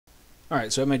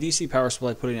Alright, so I have my DC power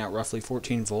supply putting out roughly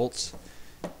 14 volts,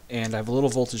 and I have a little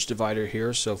voltage divider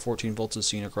here, so 14 volts is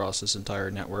seen across this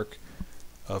entire network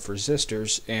of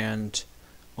resistors, and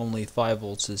only 5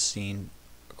 volts is seen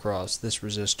across this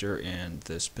resistor and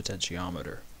this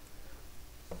potentiometer.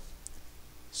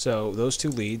 So those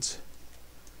two leads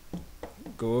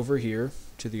go over here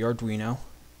to the Arduino,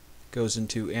 goes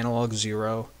into analog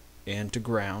 0 and to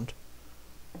ground.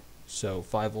 So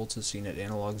 5 volts is seen at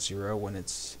analog 0 when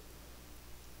it's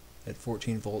at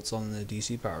 14 volts on the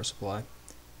DC power supply,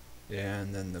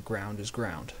 and then the ground is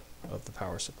ground of the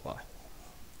power supply.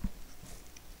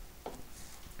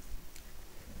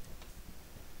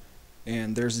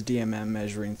 And there's the DMM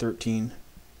measuring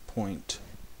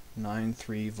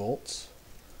 13.93 volts.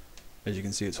 As you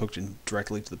can see, it's hooked in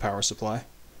directly to the power supply.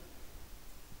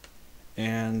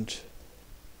 And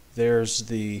there's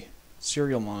the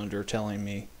serial monitor telling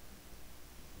me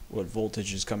what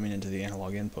voltage is coming into the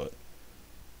analog input.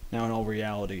 Now in all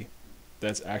reality,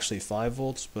 that's actually 5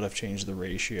 volts, but I've changed the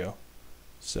ratio,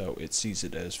 so it sees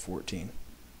it as 14.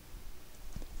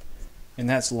 And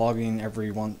that's logging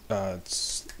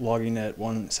it's logging at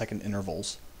 1 second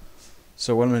intervals.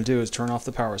 So what I'm going to do is turn off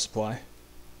the power supply,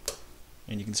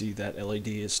 and you can see that LED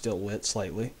is still lit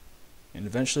slightly, and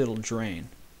eventually it'll drain.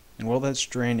 And while that's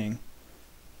draining,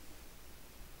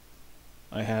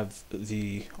 I have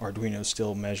the Arduino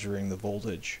still measuring the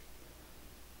voltage.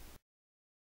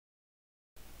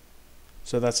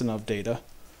 So that's enough data.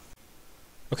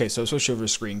 Okay, so switch over to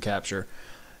screen capture,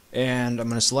 and I'm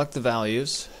going to select the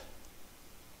values.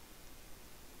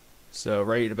 So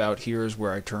right about here is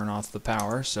where I turn off the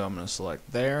power, so I'm going to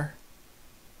select there,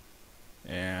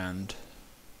 and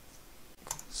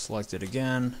select it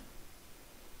again.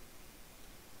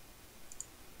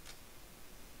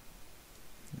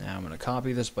 Now I'm going to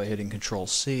copy this by hitting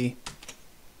Control-C,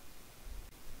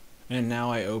 and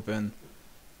now I open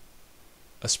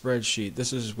a spreadsheet.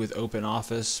 This is with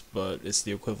OpenOffice, but it's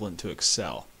the equivalent to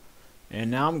Excel. And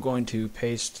now I'm going to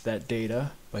paste that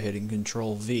data by hitting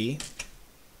Control-V,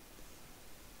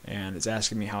 and it's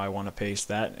asking me how I want to paste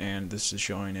that, and this is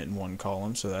showing it in one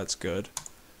column, so that's good.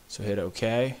 So hit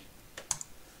OK.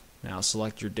 Now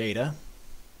select your data.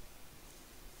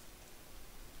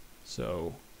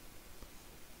 So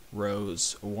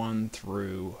rows 1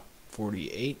 through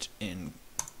 48 in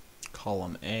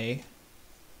column A.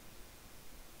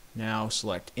 Now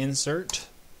select Insert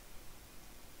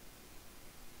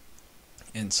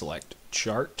and select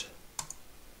Chart.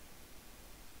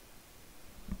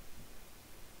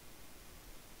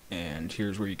 And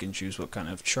here's where you can choose what kind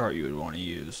of chart you would want to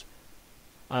use.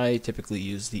 I typically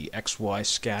use the XY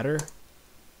scatter,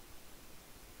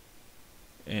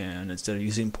 and instead of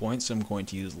using points, I'm going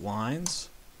to use lines.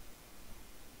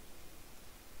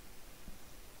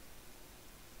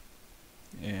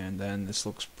 And then this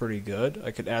looks pretty good.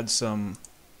 I could add some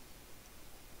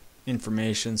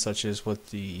information such as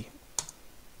what the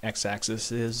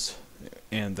x-axis is,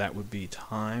 and that would be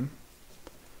time.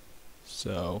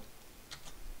 So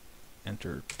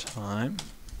enter time,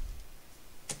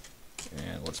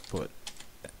 and let's put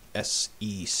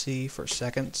SEC for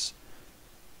seconds,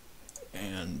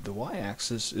 and the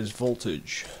y-axis is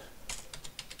voltage.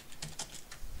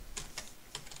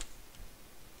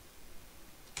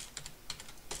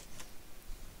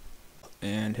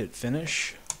 And hit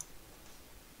finish,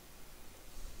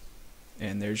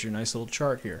 and there's your nice little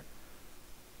chart here.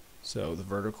 So the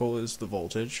vertical is the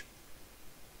voltage,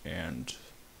 and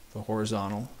the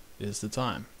horizontal is the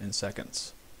time in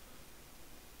seconds.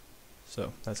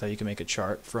 So that's how you can make a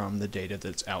chart from the data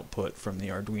that's output from the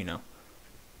Arduino.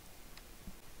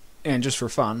 And just for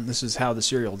fun, this is how the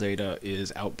serial data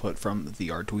is output from the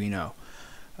Arduino.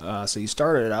 So you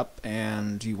start it up,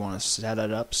 and you want to set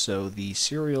it up so the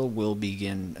serial will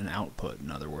begin an output, in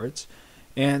other words.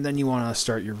 And then you want to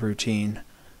start your routine.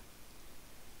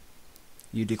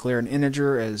 You declare an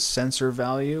integer as sensor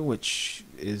value, which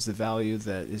is the value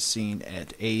that is seen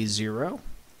at A0.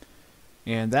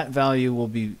 And that value will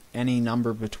be any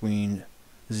number between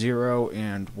 0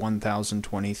 and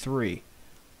 1023,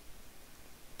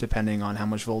 depending on how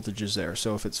much voltage is there.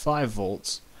 So if it's 5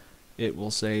 volts, it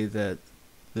will say that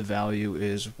the value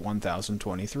is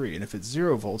 1023, and if it's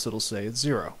 0 volts, it'll say it's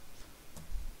 0,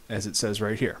 as it says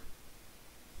right here.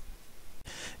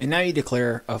 And now you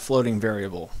declare a floating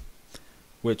variable,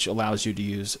 which allows you to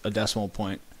use a decimal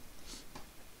point,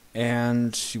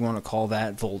 and you want to call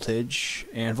that voltage,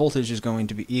 and voltage is going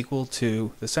to be equal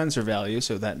to the sensor value,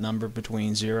 so that number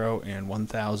between 0 and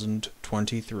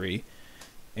 1023,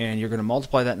 and you're going to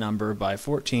multiply that number by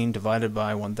 14 divided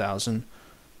by 1023.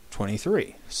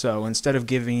 23. So instead of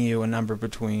giving you a number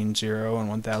between 0 and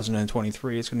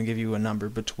 1023, it's going to give you a number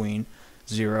between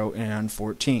 0 and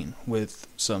 14 with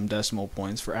some decimal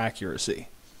points for accuracy.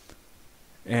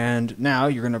 And now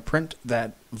you're going to print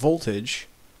that voltage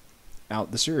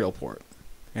out the serial port.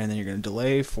 And then you're going to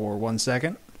delay for 1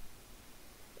 second,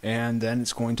 and then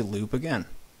it's going to loop again.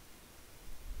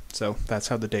 So that's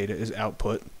how the data is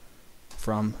output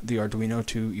from the Arduino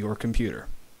to your computer.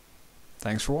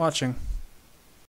 Thanks for watching.